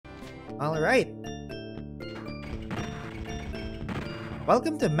Alright.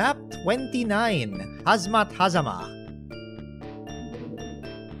 Welcome to map 29, Hazmat Hazama.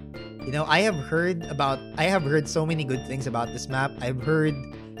 You know, I have heard so many good things about this map. I've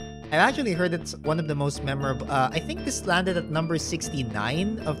actually heard it's one of the most memorable. I think this landed at number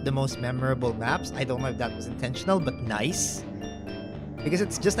 69 of the most memorable maps. I don't know if that was intentional, but nice. Because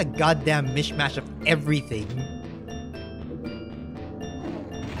it's just a goddamn mishmash of everything.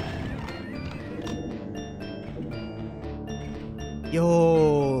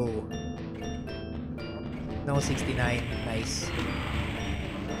 Yo! No, 69. Nice.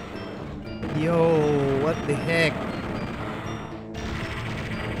 Yo, what the heck?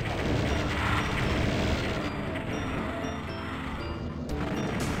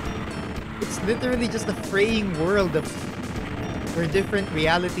 It's literally just a fraying world of where different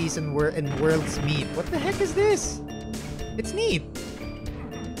realities and worlds meet. What the heck is this? It's neat.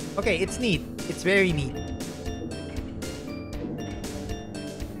 Okay, it's neat. It's very neat.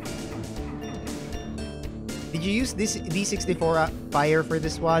 Did you use this D64 Fire for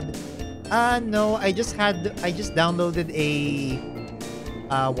this WAD? No, I just downloaded a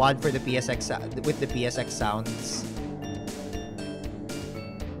WAD for the PSX with the PSX sounds.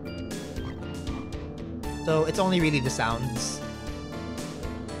 So it's only really the sounds.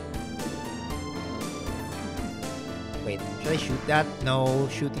 Wait, should I shoot that? No,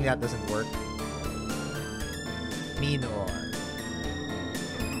 shooting that doesn't work. Mean or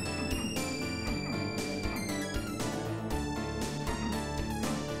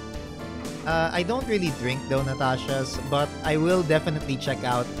I don't really drink though, Natasha's, but I will definitely check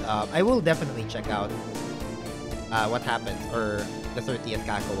out. What happened, or the 30th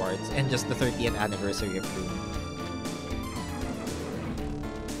CAC Awards, and just the 30th anniversary of Doom.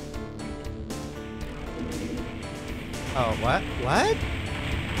 Oh, what? What?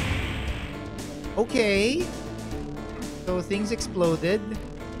 Okay. So things exploded.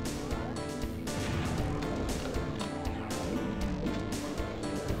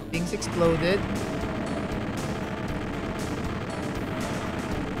 Things exploded.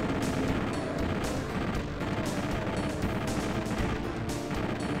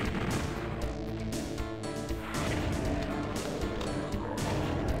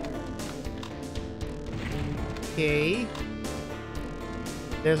 Okay.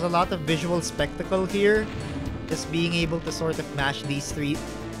 There's a lot of visual spectacle here. Just being able to sort of mash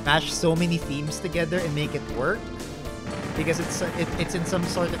so many themes together and make it work. Because it's in some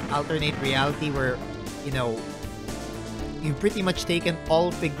sort of alternate reality where, you know, you've pretty much taken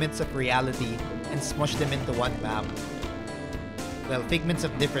all figments of reality and smushed them into one map. Well, figments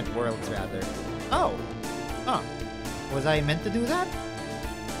of different worlds, rather. Oh! Huh. Was I meant to do that?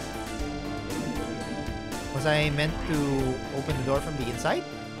 Was I meant to open the door from the inside?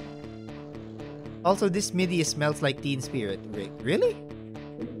 Also, this MIDI smells like Teen Spirit. Really?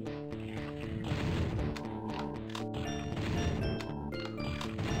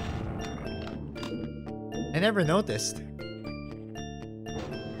 I never noticed.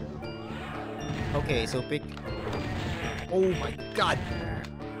 Okay, so pick... Oh my god!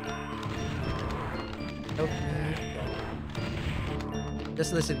 Help me.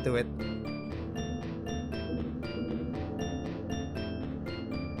 Just listen to it.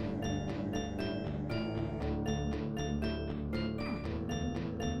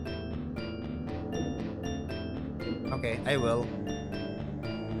 Okay, I will.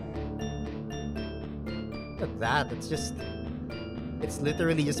 Look at that, it's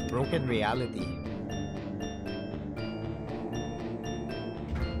literally just broken reality.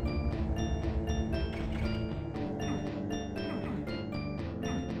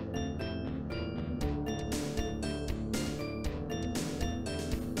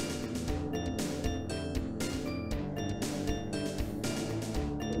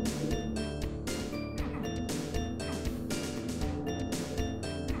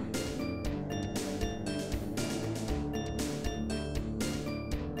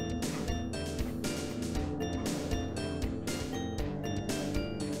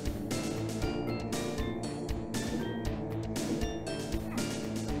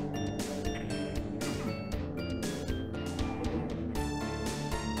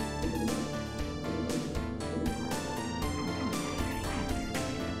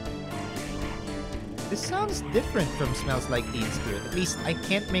 This sounds different from Smells Like Teen Spirit. At least I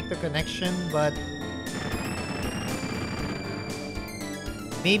can't make the connection, but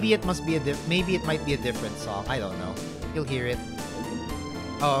maybe it might be a different song. I don't know. You'll hear it.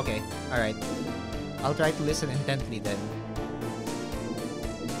 Oh, okay. All right. I'll try to listen intently then.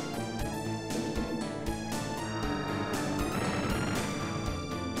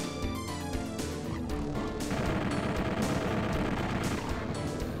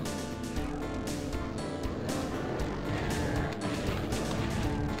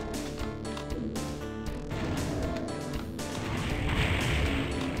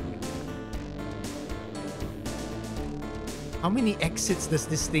 How many exits does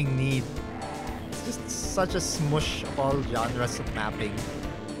this thing need? It's just such a smush of all genres of mapping.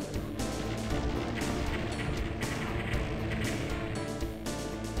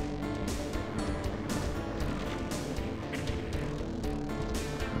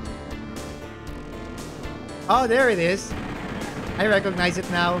 Oh, there it is. I recognize it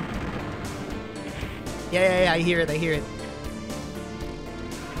now. Yeah, I hear it, I hear it.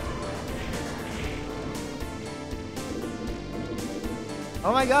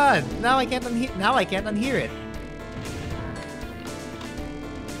 Oh my god! Now I can't unhear it. Now I can't unhear it.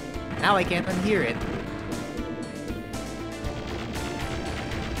 Now I can't unhear it.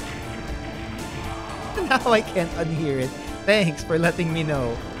 Now I can't unhear it. Thanks for letting me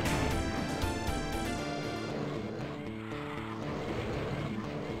know.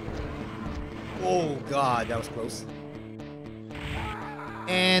 Oh god, that was close.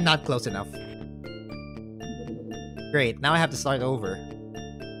 And not close enough. Great, now I have to start over.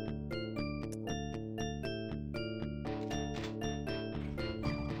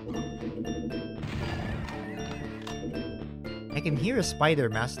 I can hear a spider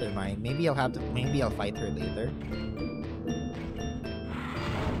mastermind. Maybe I'll fight her later.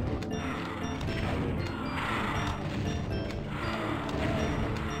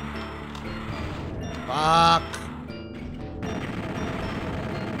 Fuck.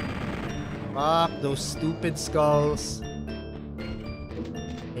 Fuck those stupid skulls.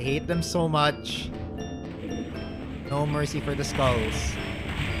 I hate them so much. No mercy for the skulls.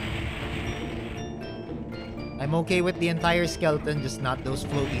 I'm okay with the entire skeleton, just not those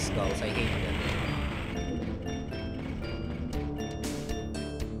floaty skulls. I hate them.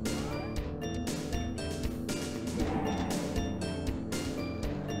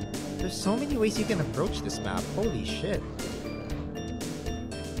 There's so many ways you can approach this map. Holy shit.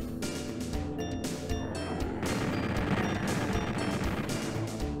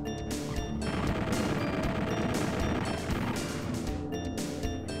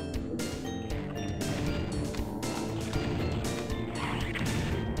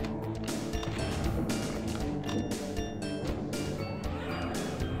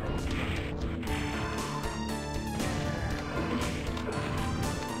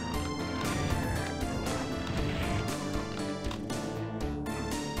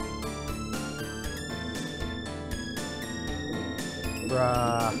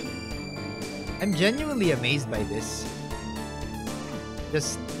 Bruh. I'm genuinely amazed by this.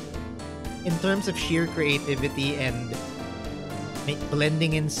 Just in terms of sheer creativity and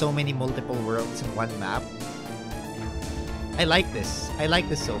blending in so many multiple worlds in one map. I like this. I like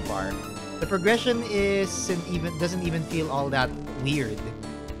this so far. The progression doesn't even feel all that weird.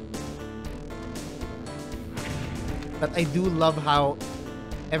 But I do love how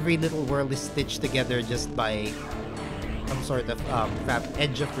every little world is stitched together just by some sort of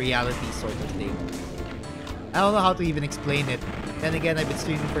edge of reality sort of thing. I don't know how to even explain it. Then again, I've been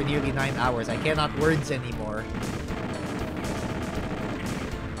streaming for nearly 9 hours. I cannot words anymore.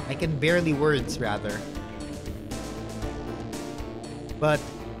 I can barely words, rather. But,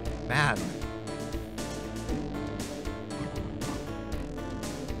 man.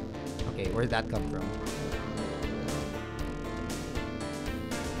 Okay, where'd that come from?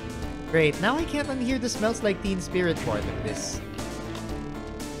 Great, now I can't unhear the Smells Like Teen Spirit part of this.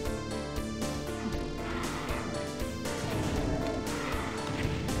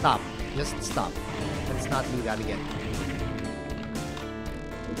 Stop. Just stop. Let's not do that again.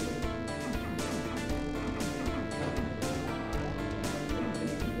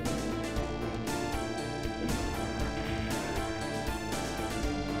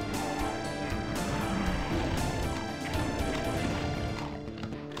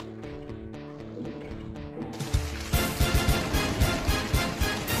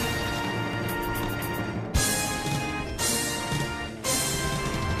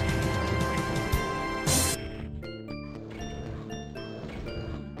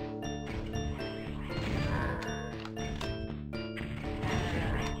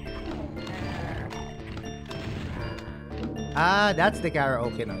 Ah, that's the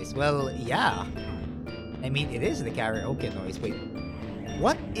karaoke noise. Well, yeah. I mean, it is the karaoke noise. Wait.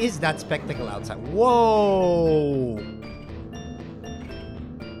 What is that spectacle outside? Whoa!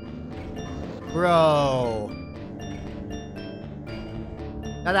 Bro.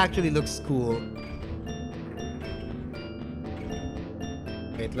 That actually looks cool.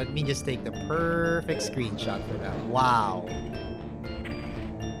 Wait, let me just take the perfect screenshot for that. Wow.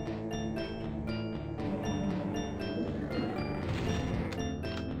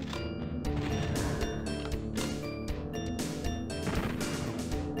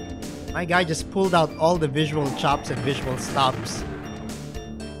 My guy just pulled out all the visual chops and visual stops.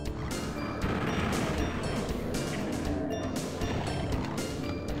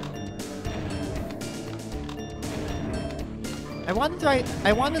 I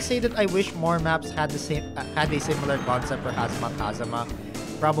want to say that I wish more maps had had a similar concept for Hazmat Hazama.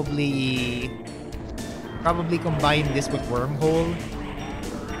 Probably combine this with Wormhole,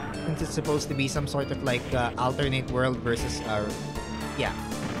 since it's supposed to be some sort of like alternate world versus yeah.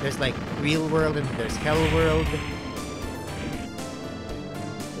 There's like real world and there's hell world.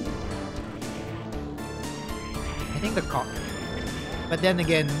 I think but then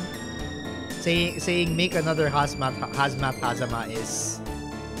again, saying make another Hazmat Hazama is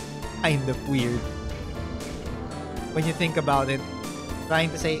kind of weird when you think about it. Trying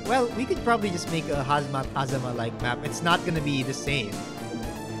to say, well, we could probably just make a Hazmat Hazama like map. It's not gonna be the same.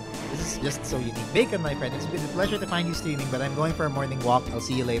 This is just so unique. Bacon, my friend, it's been a pleasure to find you streaming, but I'm going for a morning walk. I'll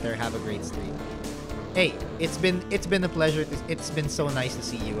see you later. Have a great stream. Hey, it's been a pleasure. It's been so nice to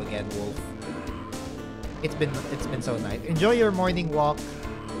see you again, Wolf. It's been so nice. Enjoy your morning walk.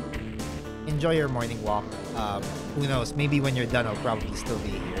 Enjoy your morning walk. Who knows? Maybe when you're done, I'll probably still be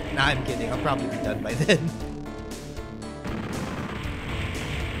here. Nah, I'm kidding. I'll probably be done by then.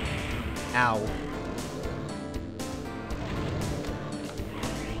 Ow.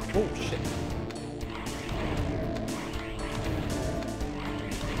 Oh, shit.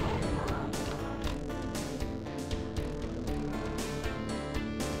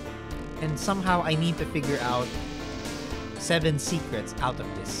 And somehow I need to figure out 7 secrets out of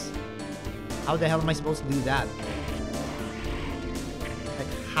this. How the hell am I supposed to do that?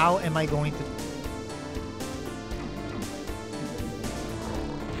 Like, how am I going to...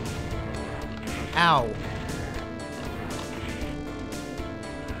 Ow.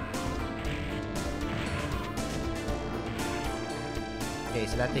 Okay,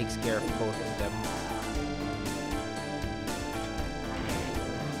 so that takes care of both of them.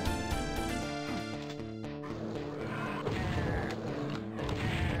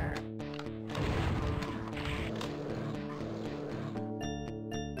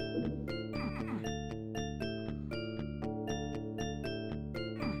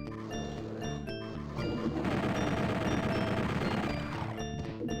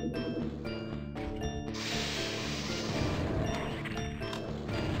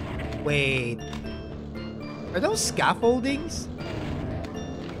 Wait. Are those scaffoldings?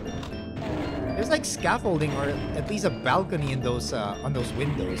 There's like scaffolding or at least a balcony in those on those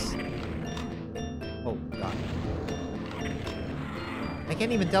windows. Oh god. I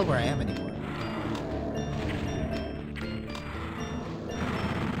can't even tell where I am anymore.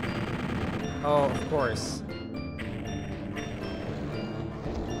 Oh, of course.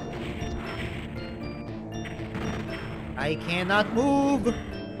 I cannot move.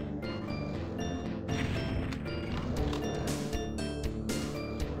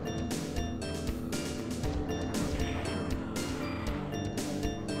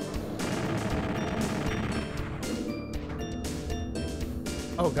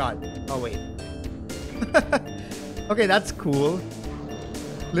 Oh god. Oh wait. Okay, that's cool.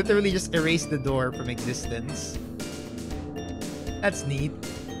 Literally just erase the door from existence. That's neat.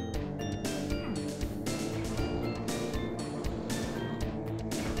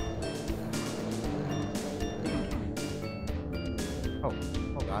 Oh.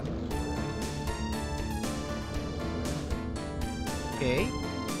 Oh god. Okay.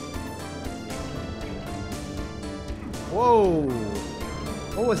 Whoa.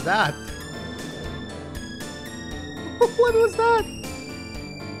 What was that? What was that?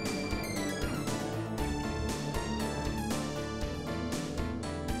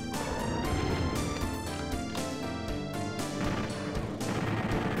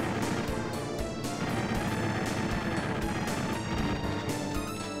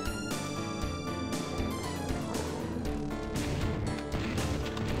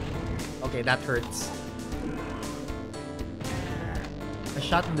 Okay, that hurts. A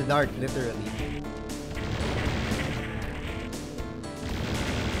shot in the dark, literally.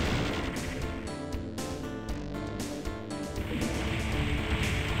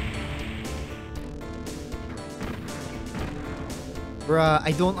 Bruh,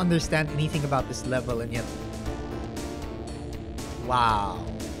 I don't understand anything about this level and yet... Wow.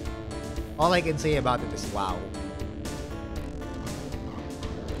 All I can say about it is wow.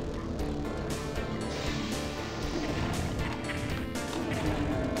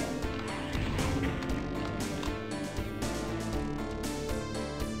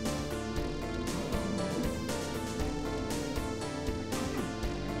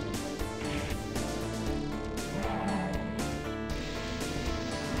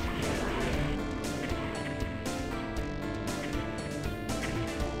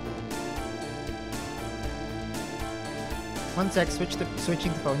 One sec,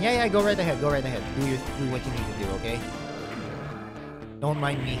 switching the phone. Yeah, go right ahead. Go right ahead. Do what you need to do, okay? Don't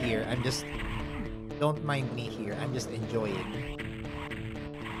mind me here. Don't mind me here. I'm just enjoying.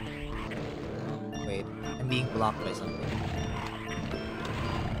 Wait, I'm being blocked by something.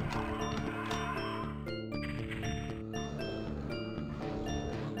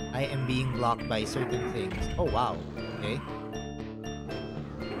 I am being blocked by certain things. Oh, wow. Okay.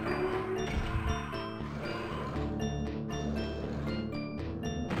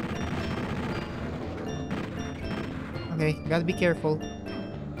 Okay, gotta be careful.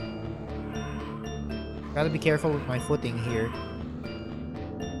 Gotta be careful with my footing here.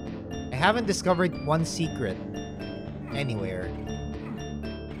 I haven't discovered one secret anywhere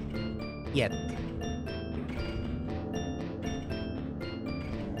yet.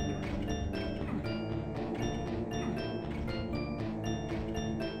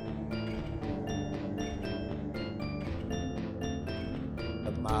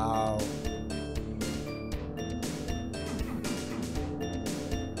 Wow.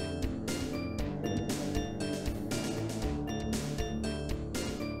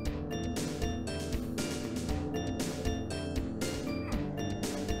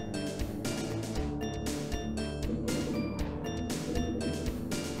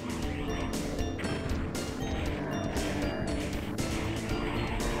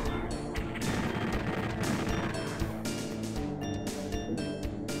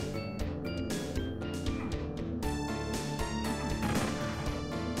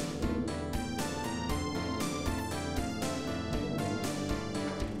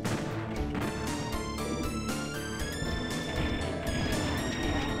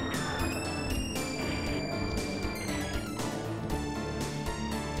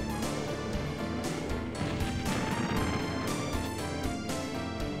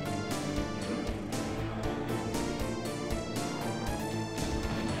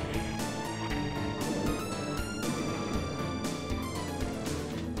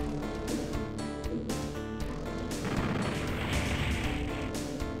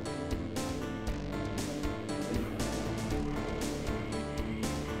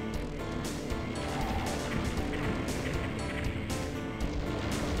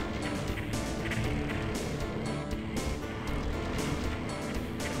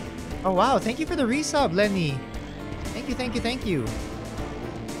 Oh wow, thank you for the resub, Lenny. Thank you.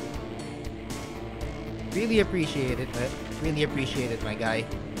 Really appreciate it, really appreciate it, my guy.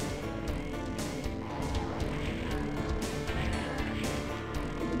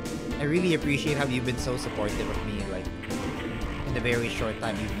 I really appreciate how you've been so supportive of me, like, in the very short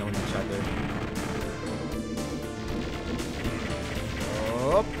time we've known each other.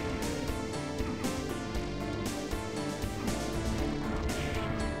 Oh.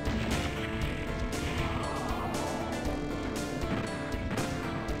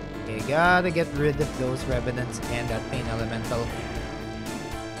 Gotta get rid of those revenants and that pain elemental.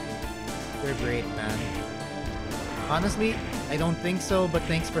 You're great, man. Honestly, I don't think so, but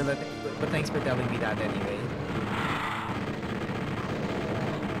thanks for telling me that anyway.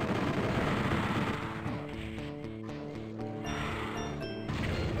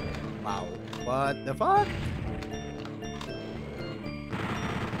 Wow. What the fuck?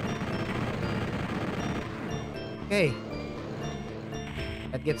 Okay.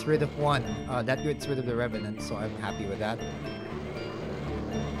 That gets rid of one. That gets rid of the revenant, so I'm happy with that.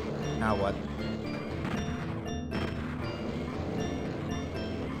 Now what?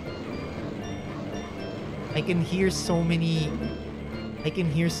 I can hear so many the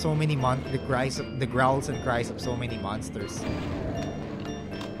growls and cries of so many monsters.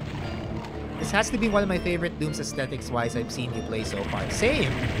 This has to be one of my favorite Dooms aesthetics-wise I've seen you play so far.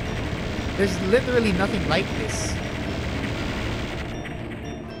 Same! There's literally nothing like this.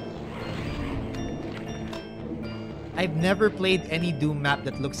 I've never played any Doom map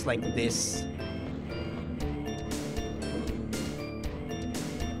that looks like this.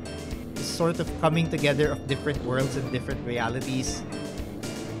 This sort of coming together of different worlds and different realities.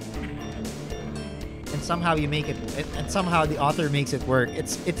 And somehow you make it, and somehow the author makes it work.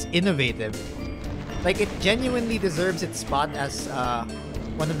 It's innovative. Like, it genuinely deserves its spot as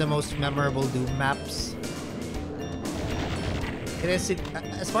one of the most memorable Doom maps. It is,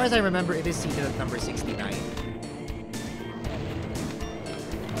 as far as I remember, it is seated at number 69.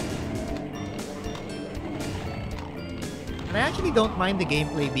 And I actually don't mind the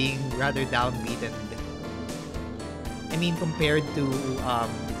gameplay being rather downbeat, and I mean, compared to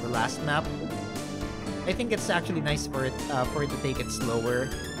the last map, I think it's actually nice for it to take it slower,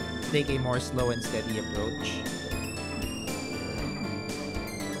 take a more slow and steady approach.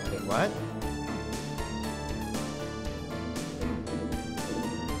 Wait, what?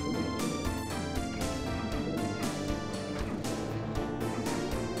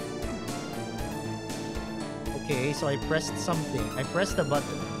 Okay, so I pressed something. I pressed the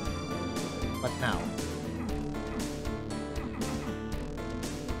button. But now.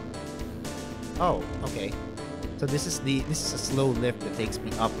 Oh, okay. So this is a slow lift that takes me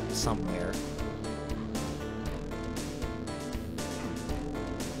up somewhere.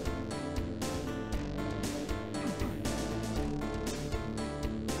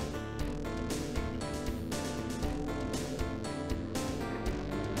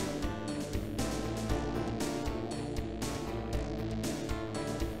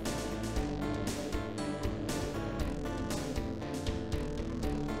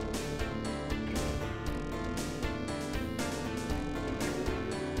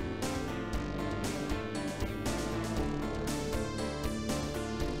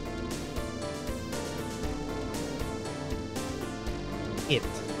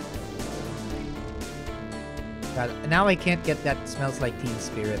 God, now I can't get that smells like Teen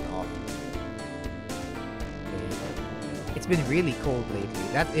Spirit off. Okay. It's been really cold lately.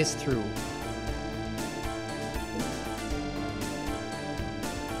 That is true.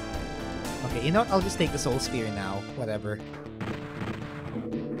 Okay, you know what? I'll just take the Soul Sphere now. Whatever.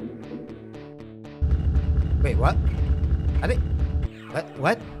 Wait, what?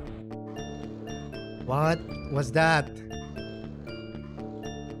 What? What was that?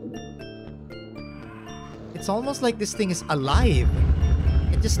 It's almost like this thing is alive.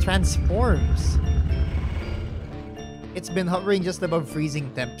 It just transforms. It's been hovering just above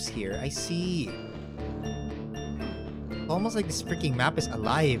freezing temps here. I see. It's almost like this freaking map is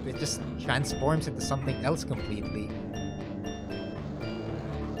alive. It just transforms into something else completely.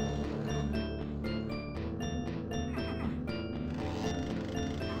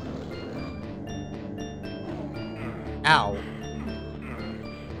 Ow.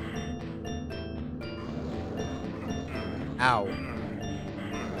 Ow.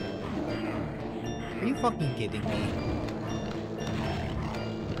 Are you fucking kidding me?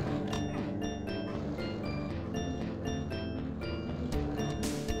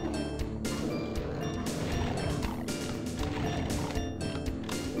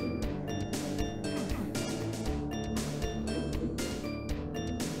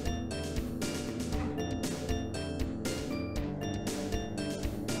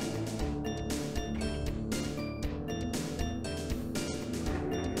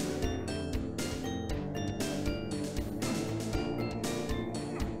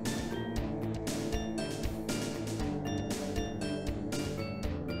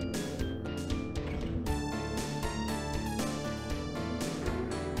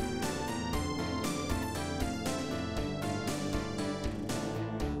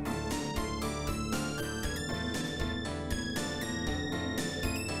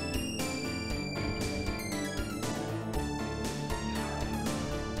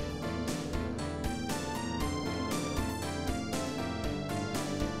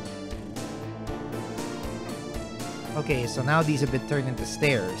 Okay, so now these have been turned into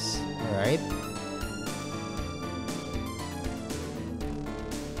stairs. Alright.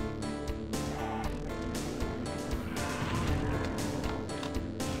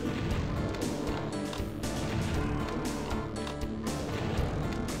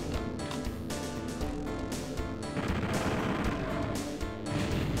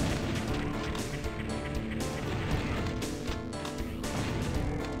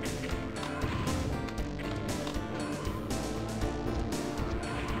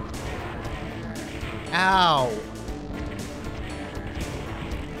 Ow.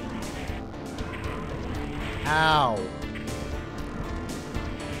 Ow.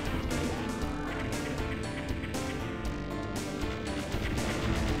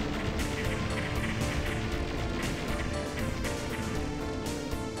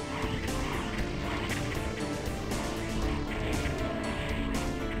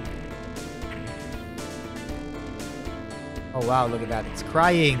 Oh wow, look at that. It's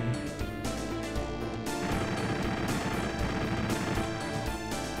crying.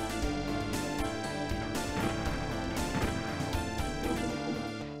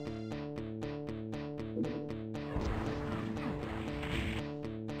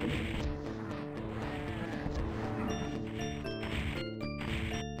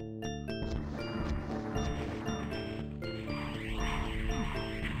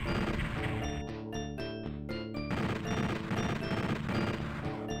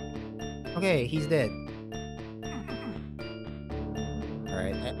 Okay, he's dead.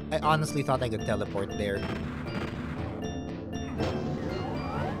 Alright, I honestly thought I could teleport there.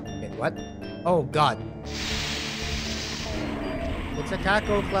 Wait, what? Oh god. It's a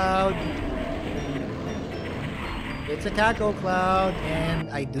Caco Cloud. It's a Caco Cloud, and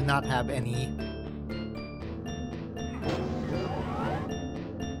I do not have any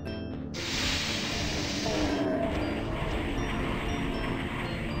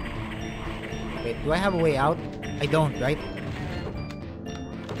Do I have a way out? I don't, right?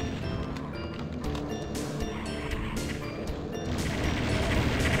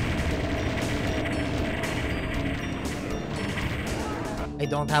 I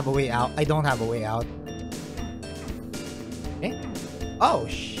don't have a way out. I don't have a way out. Okay. Oh,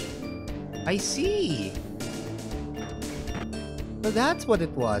 I see. So that's what it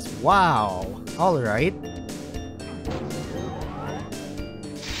was. Wow. All right.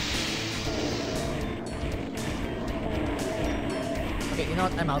 Okay, you know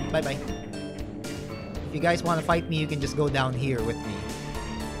what? I'm out. Bye-bye. If you guys want to fight me, you can just go down here with me.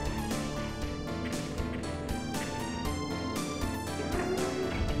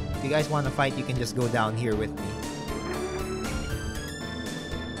 If you guys want to fight, you can just go down here with me.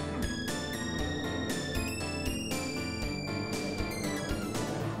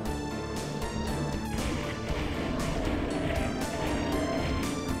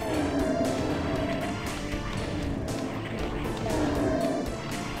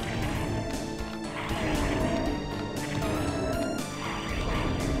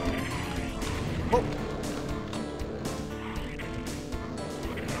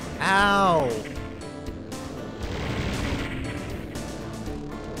 Ow!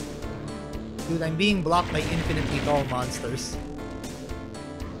 Dude, I'm being blocked by infinitely tall monsters.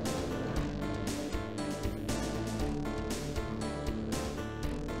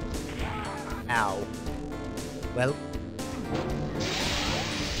 Ow. Well.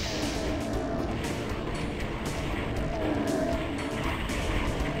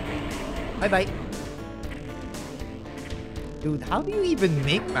 Bye-bye. Dude, how do you even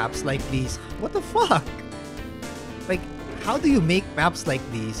make maps like these? What the fuck? Like, how do you make maps like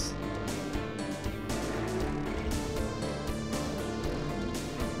these?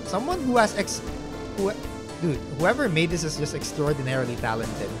 Someone who has dude, whoever made this is just extraordinarily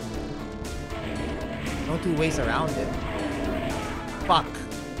talented. No two ways around it. Fuck.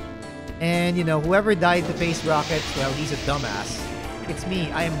 And, you know, whoever died to face rockets, well, he's a dumbass. It's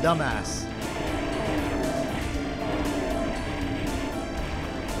me, I am dumbass.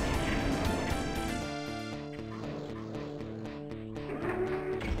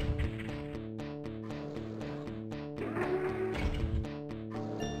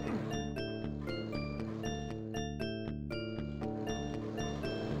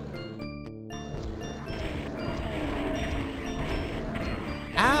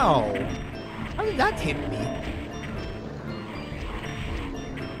 Ow! How did that hit me?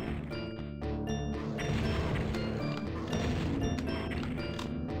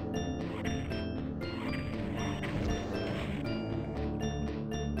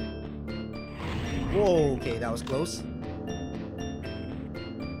 Whoa, okay, that was close.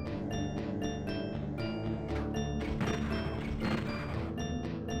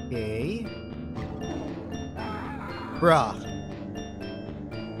 Okay. Bruh.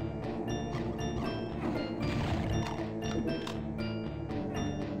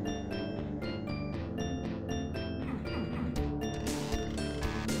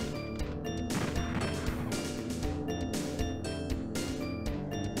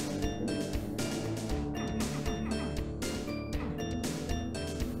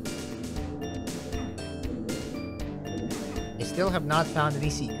 I still have not found any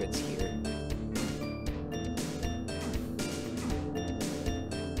secrets here.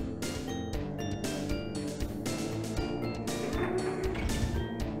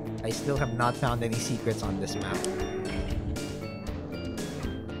 I still have not found any secrets on this map.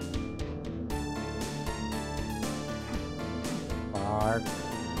 Park.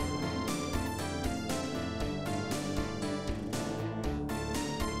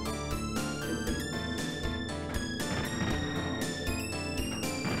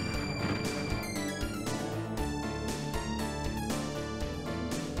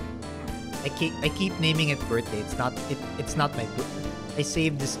 I keep naming it birthday. It's not my birthday. I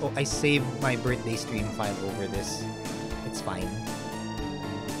saved my birthday stream file over this. It's fine.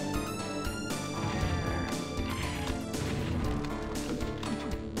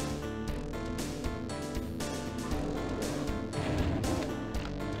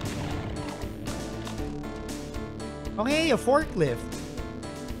 Oh hey, a forklift.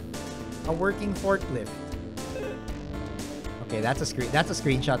 A working forklift. Okay, that's a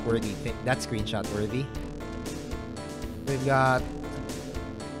screenshot worthy. That's screenshot worthy. We've got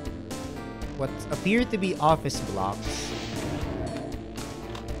what appear to be office blocks.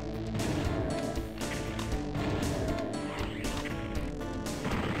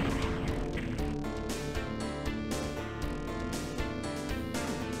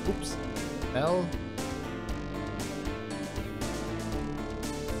 Oops. Well.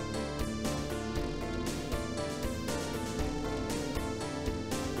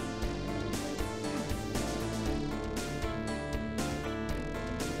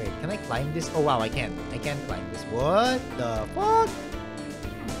 can I climb this? Oh wow, I can't. I can't climb this. What the fuck?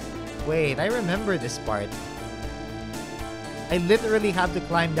 Wait, I remember this part. I literally had to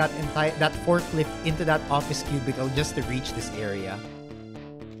climb that forklift into that office cubicle just to reach this area.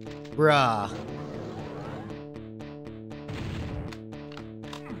 Bruh.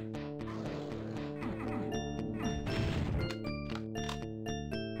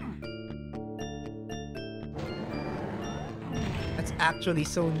 That's actually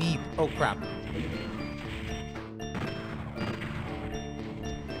so neat. Oh crap.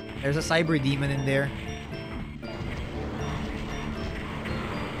 There's a cyber demon in there.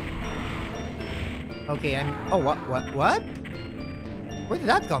 Okay, oh, what? Where did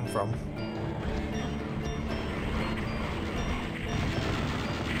that come from?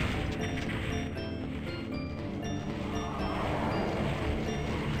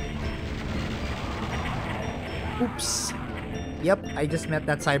 Oops. Yep, I just met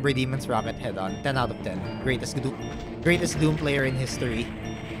that Cyber Demon's rocket head on. 10 out of 10. Greatest Doom player in history.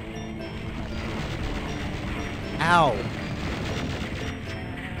 Ow.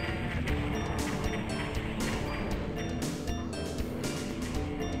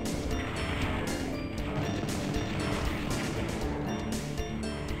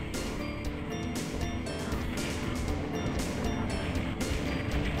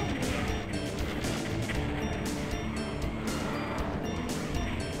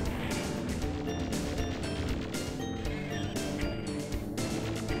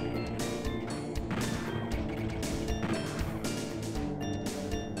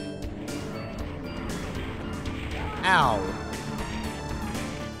 Ow.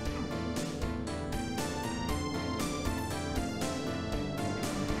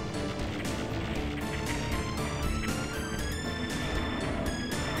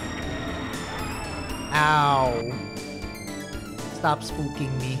 Ow. Stop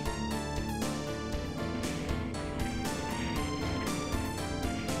spooking me.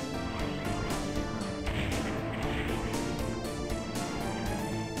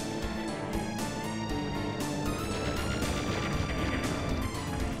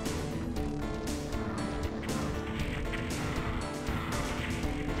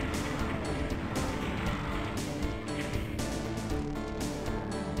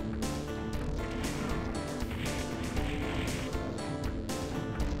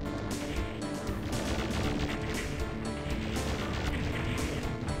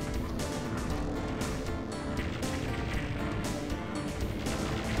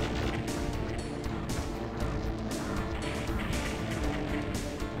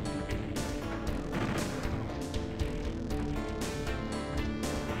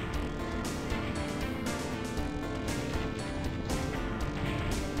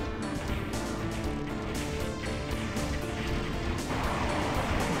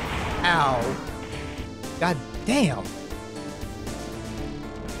 Ow. God damn.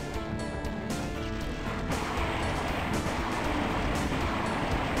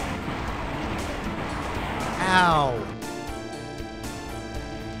 Ow.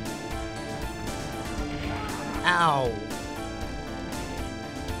 Ow.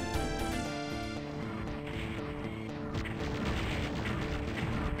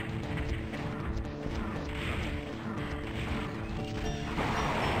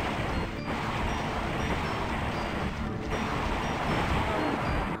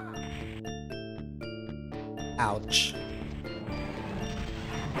 Ouch.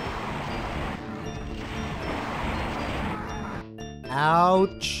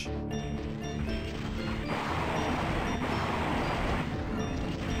 Ouch.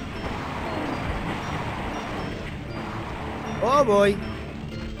 Oh boy.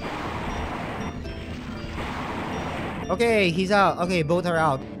 Okay, he's out. Okay, both are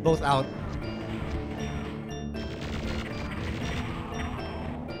out. Both out.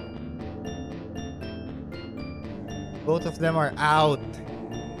 Both of them are out.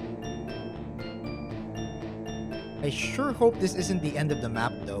 I sure hope this isn't the end of the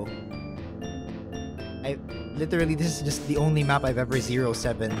map though. Literally, this is just the only map I've ever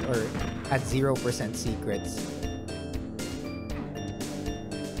 0-7 or had 0% secrets.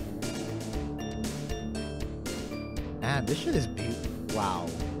 Man, this shit is beautiful. Wow.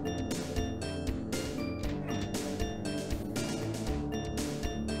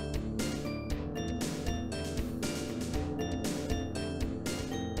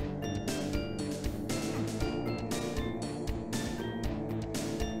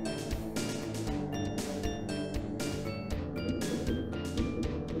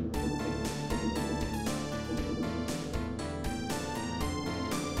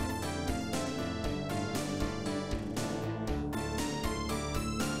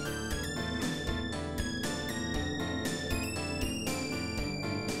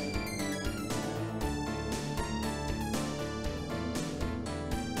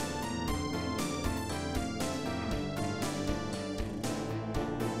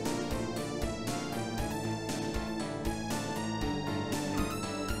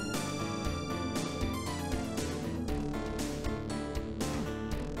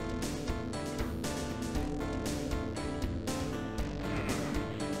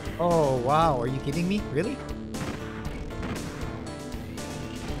 Oh, wow. Are you kidding me? Really?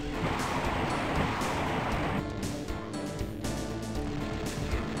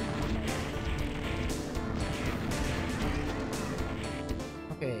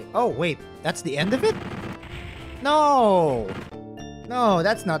 Okay. Oh, wait. That's the end of it? No! No,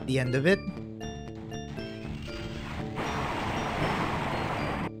 that's not the end of it.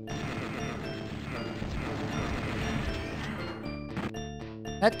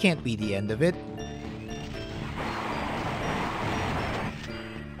 That can't be the end of it.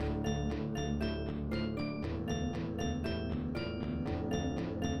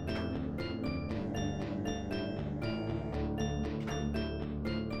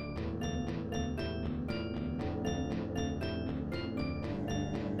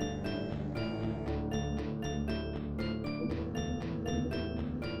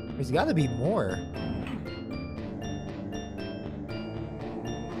 There's gotta be more.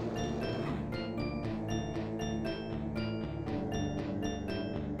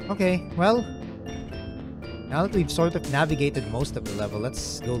 Okay, well, now that we've sort of navigated most of the level,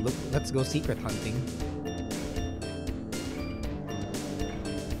 let's go secret hunting.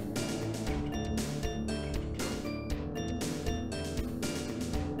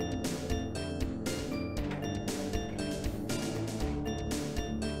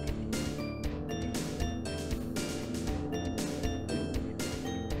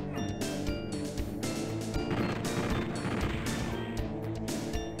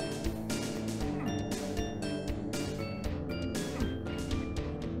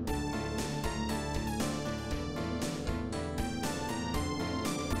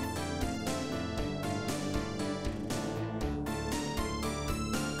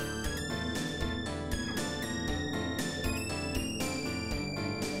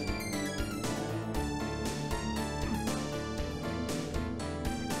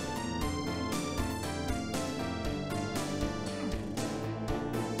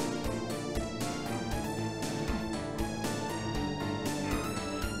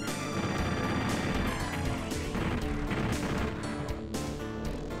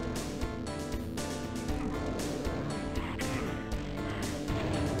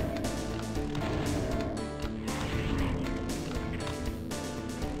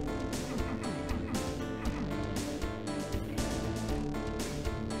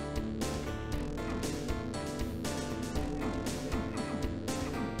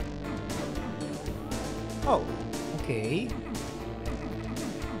 Oh, okay.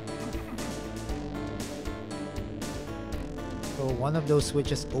 So one of those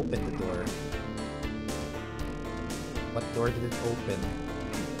switches opened the door. What door did it open?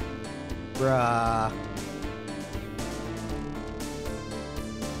 Bruh.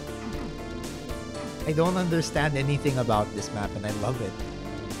 I don't understand anything about this map and I love it.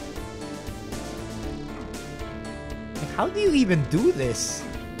 Like, how do you even do this?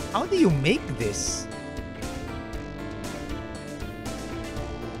 How do you make this?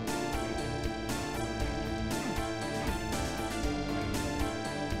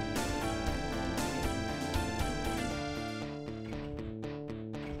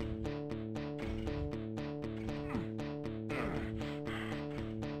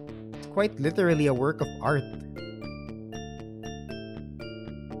 Quite literally a work of art.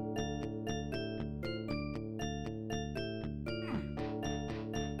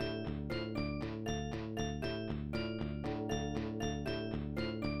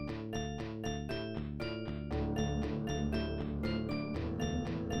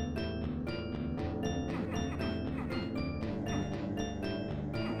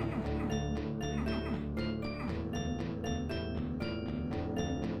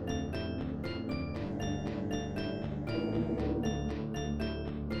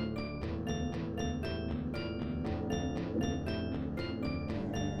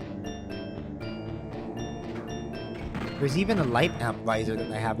 There's even a light amp visor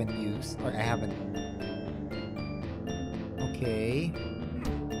that I haven't used, or I haven't. Okay.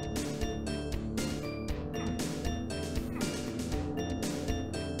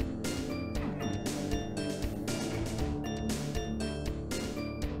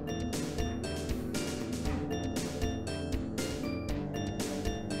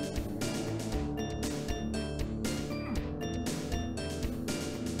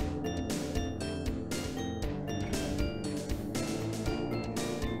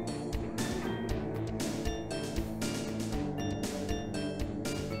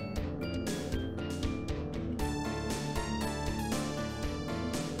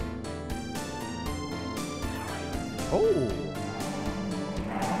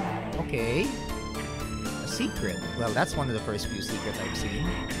 secret. Well, that's one of the first few secrets I've seen.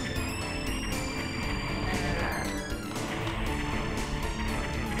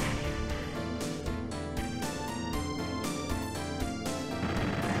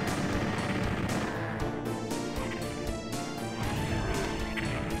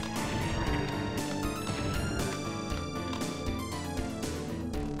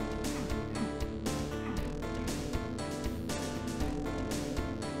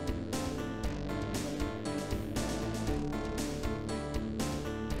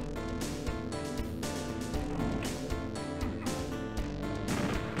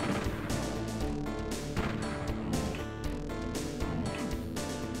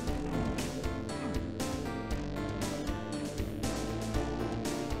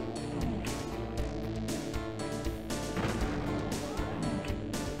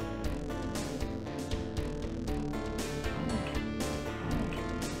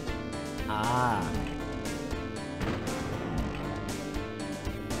 Ah.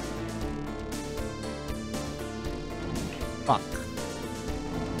 Fuck.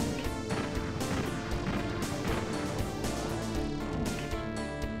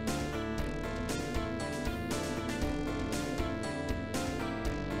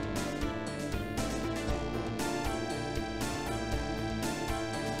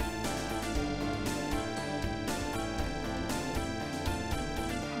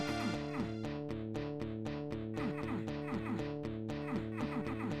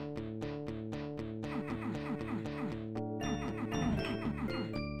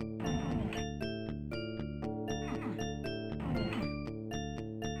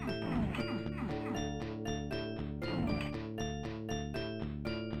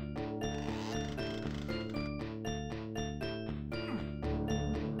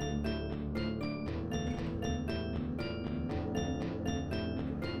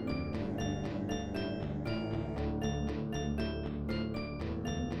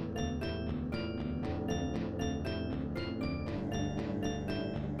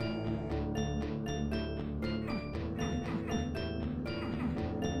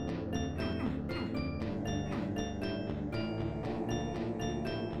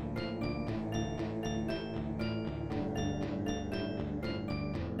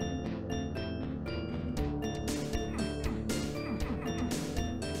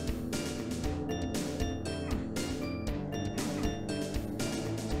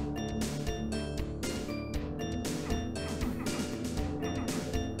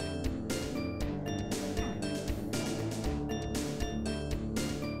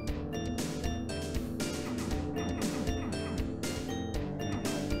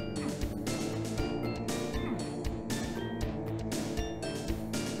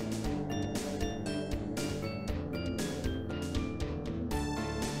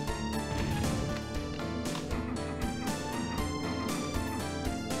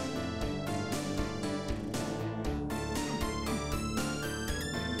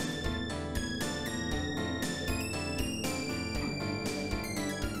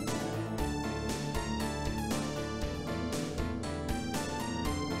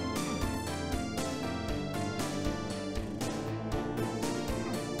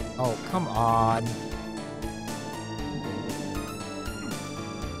 Oh, come on.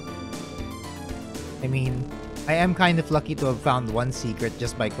 I mean, I am kind of lucky to have found one secret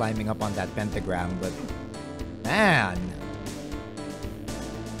just by climbing up on that pentagram, but... Man!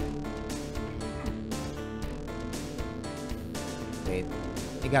 Wait,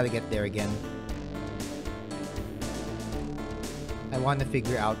 I gotta get there again. I want to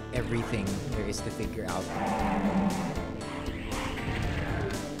figure out everything there is to figure out.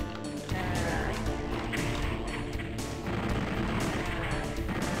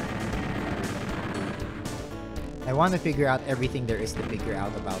 I want to figure out everything there is to figure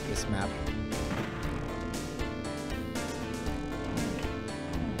out about this map.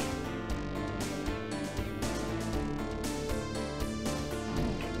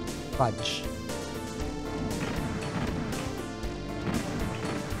 Fudge.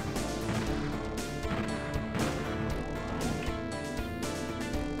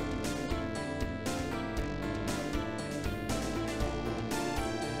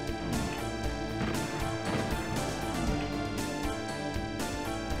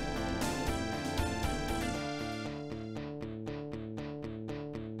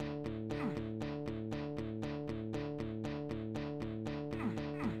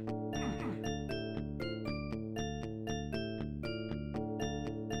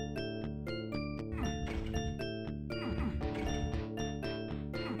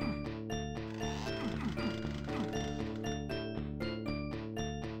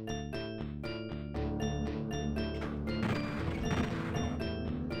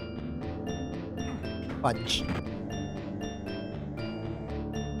 Fudge.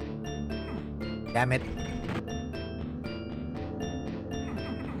 Damn it.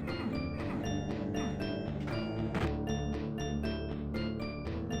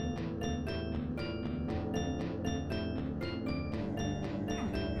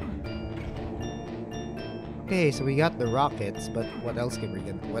 Okay, so we got the rockets, but what else can we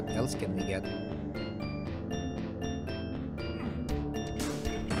get? What else can we get?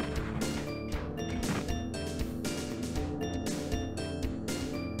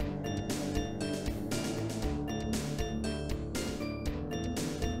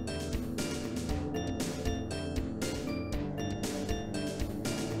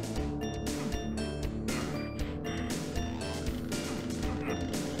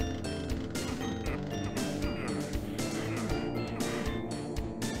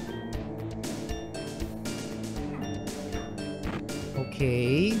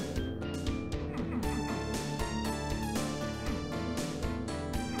 Okay.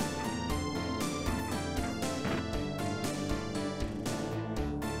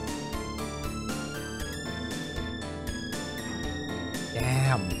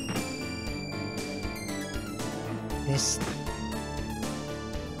 Damn. Missed.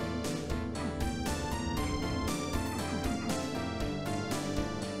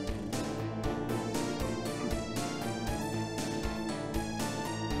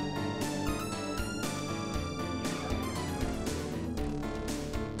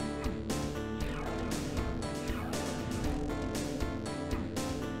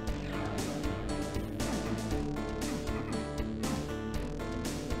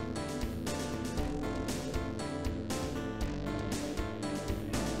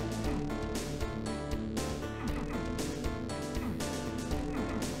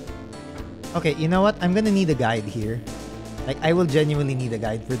 Okay, you know what? I'm gonna need a guide here. Like, I will genuinely need a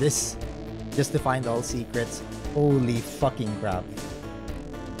guide for this. Just to find all secrets. Holy fucking crap.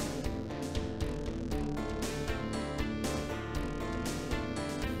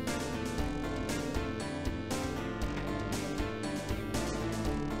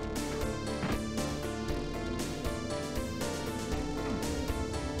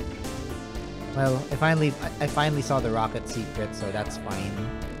 Well, I finally saw the rocket secret, so that's fine.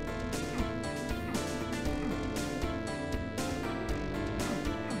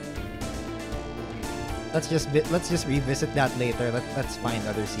 Let's just revisit that later. Let's find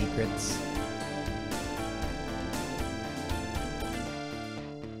other secrets.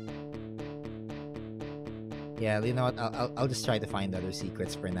 Yeah, you know what? I'll just try to find other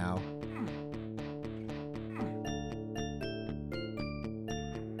secrets for now.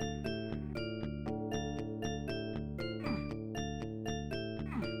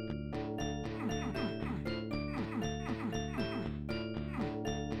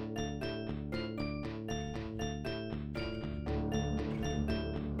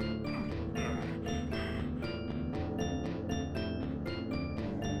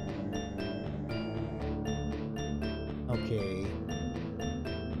 Okay.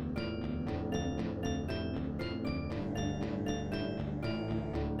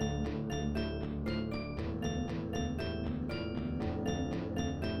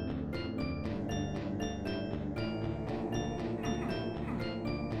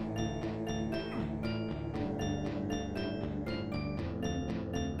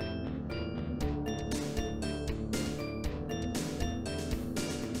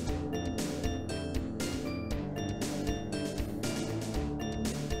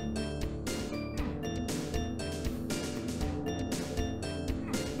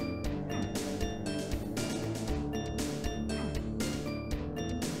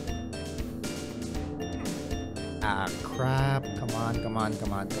 Ah, crap. Come on, come on,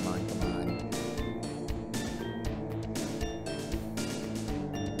 come on, come on, come on.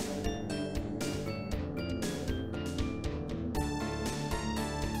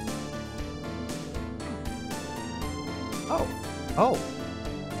 Oh. Oh.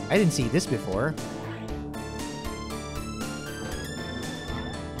 I didn't see this before.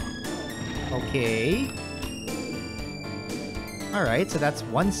 Okay. Alright, so that's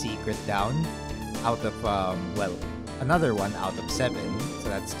one secret down. Out of, well, another one out of 7. So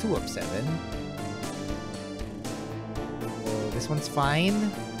that's 2 of 7. So this one's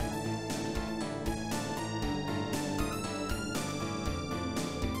fine.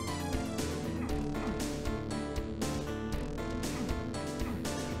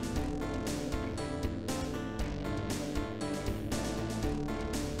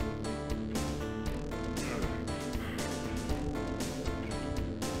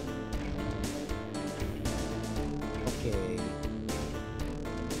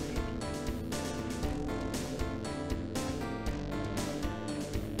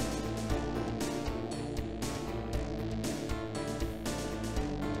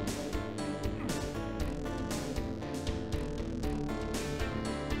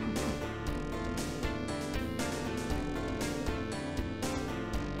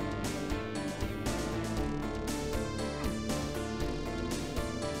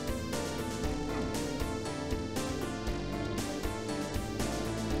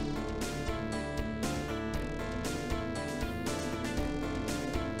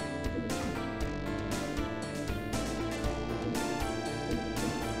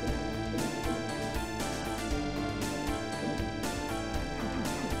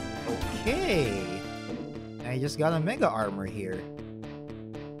 Okay. I just got a mega armor here.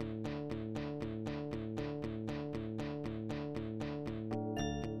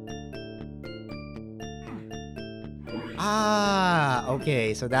 Ah,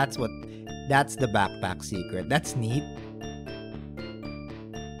 okay. So that's the backpack secret. That's neat.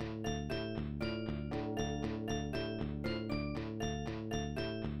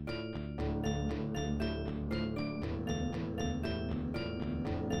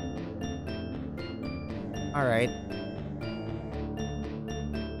 All right.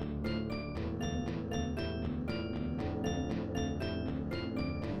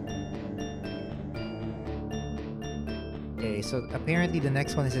 Okay, so apparently the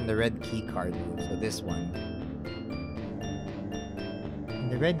next one is in the red key card room. So this one. In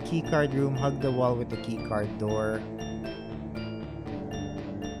the red key card room, hug the wall with the key card door.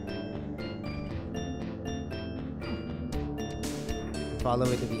 Follow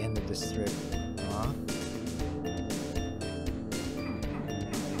it to the end of the strip. Huh?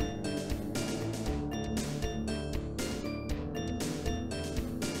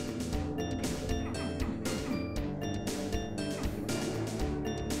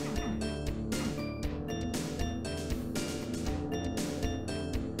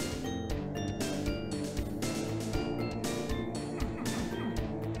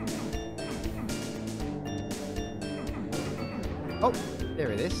 Oh,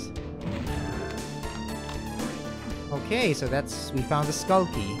 there it is. Okay, so we found the skull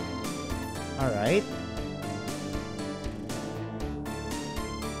key. Alright.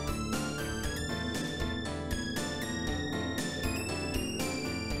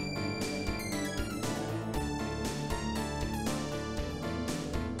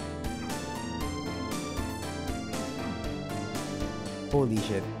 Holy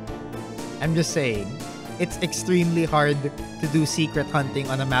shit. I'm just saying, it's extremely hard to do secret hunting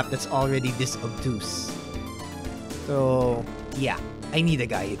on a map that's already this obtuse. So, yeah, I need a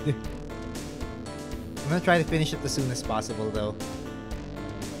guide. I'm gonna try to finish it as soon as possible, though.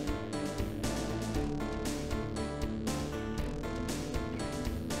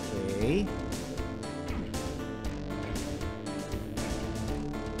 Okay.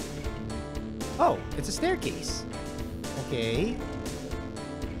 Oh, it's a staircase. Okay.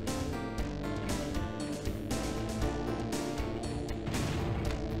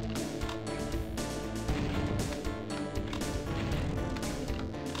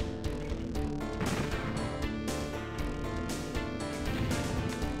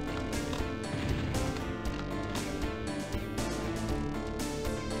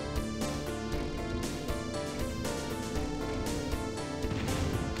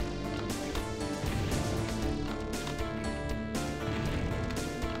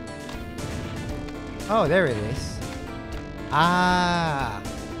 Oh, there it is. Ah.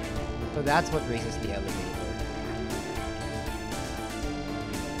 So that's what raises the elevator.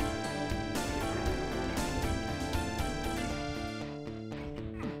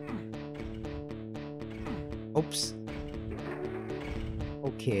 Oops.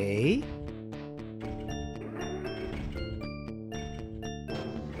 Okay.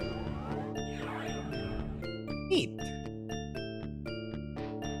 Neat.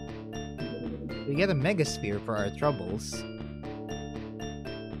 We get a megasphere for our troubles.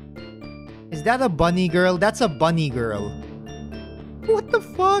 Is that a bunny girl? That's a bunny girl. What the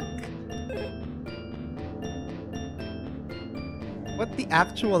fuck? What the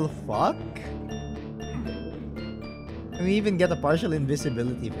actual fuck? And we even get a partial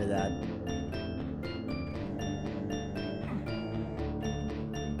invisibility for that.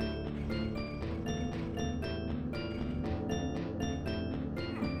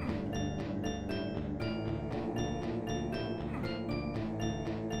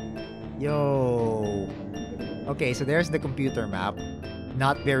 Yo. Okay, so there's the computer map.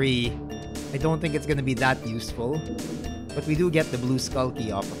 Not very... I don't think it's gonna be that useful. But we do get the blue skull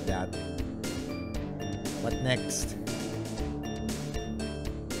key off of that. What next?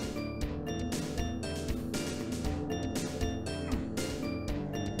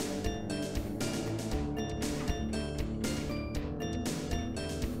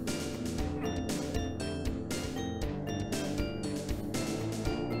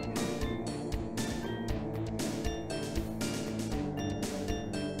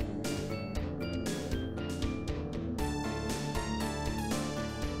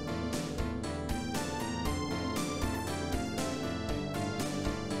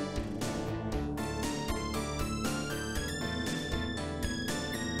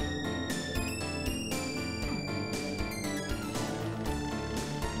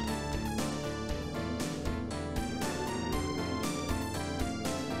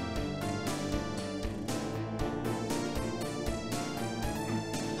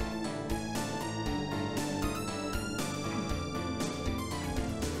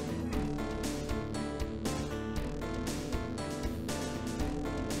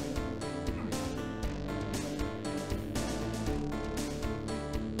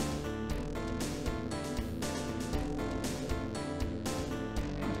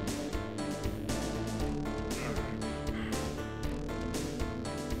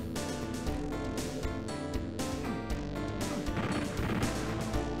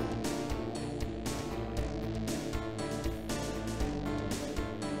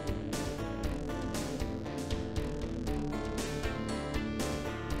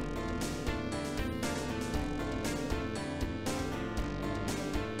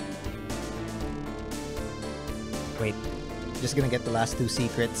 Just gonna get the last 2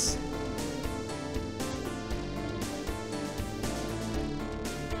 secrets.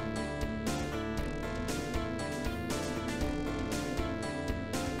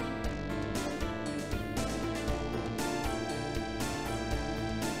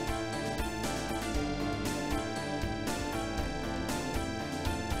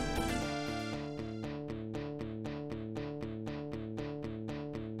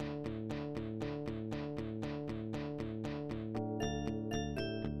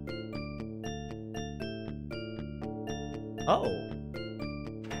 Oh.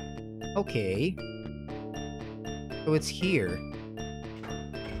 Okay. So it's here.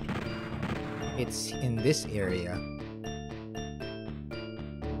 It's in this area.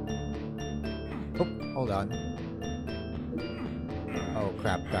 Oh, hold on. Oh,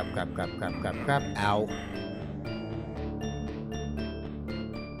 crap. Ow.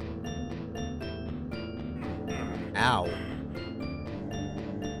 Ow.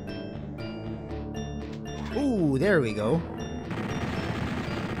 Ooh, there we go.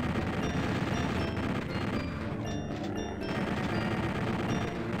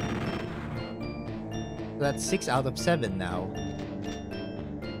 So that's 6 out of 7 now.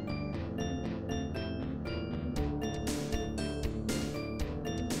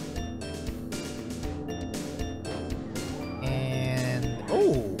 And...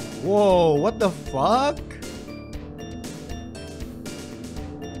 oh! Whoa, what the fuck?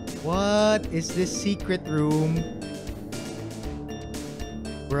 What is this secret room?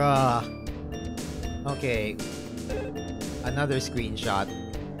 Bruh. Okay. Another screenshot.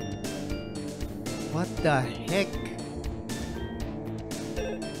 What the heck?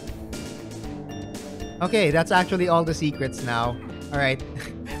 Okay, that's actually all the secrets now. Alright.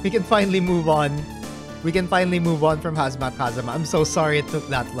 We can finally move on. We can finally move on from Hazmat Hazama. I'm so sorry it took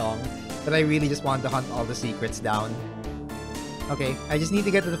that long. But I really just wanted to hunt all the secrets down. Okay, I just need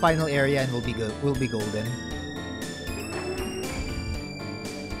to get to the final area and we'll be good. We'll be golden.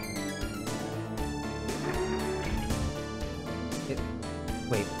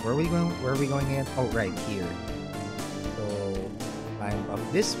 Wait, where are we going? Where are we going again? Oh, right here. So, climb up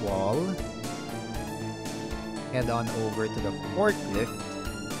this wall. Head on over to the forklift.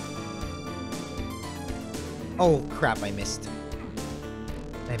 Oh, crap, I missed.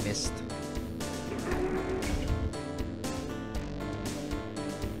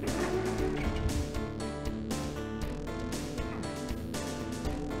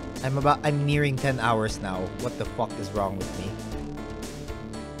 I'm nearing 10 hours now. What the fuck is wrong with me?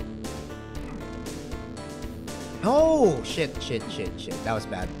 Oh, shit. That was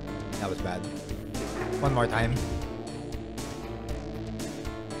bad. One more time.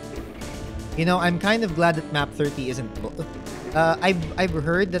 You know, I'm kind of glad that map 30 isn't... I've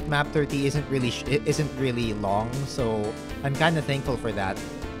heard that map 30 isn't really long, so I'm kind of thankful for that.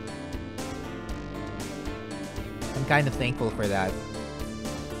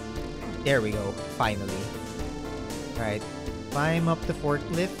 There we go, finally. Alright, climb up the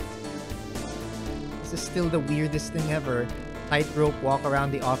forklift. This is still the weirdest thing ever. Tightrope walk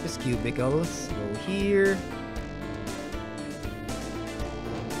around the office cubicles. Go here.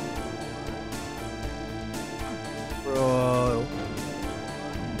 Bro.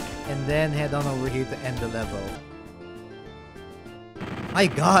 And then head on over here to end the level. My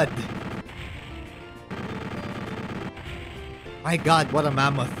god! My god, what a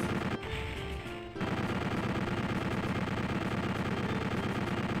mammoth.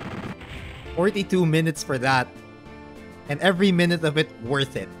 $42 minutes for that. And every minute of it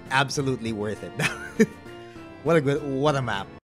worth it. Absolutely worth it. What a map.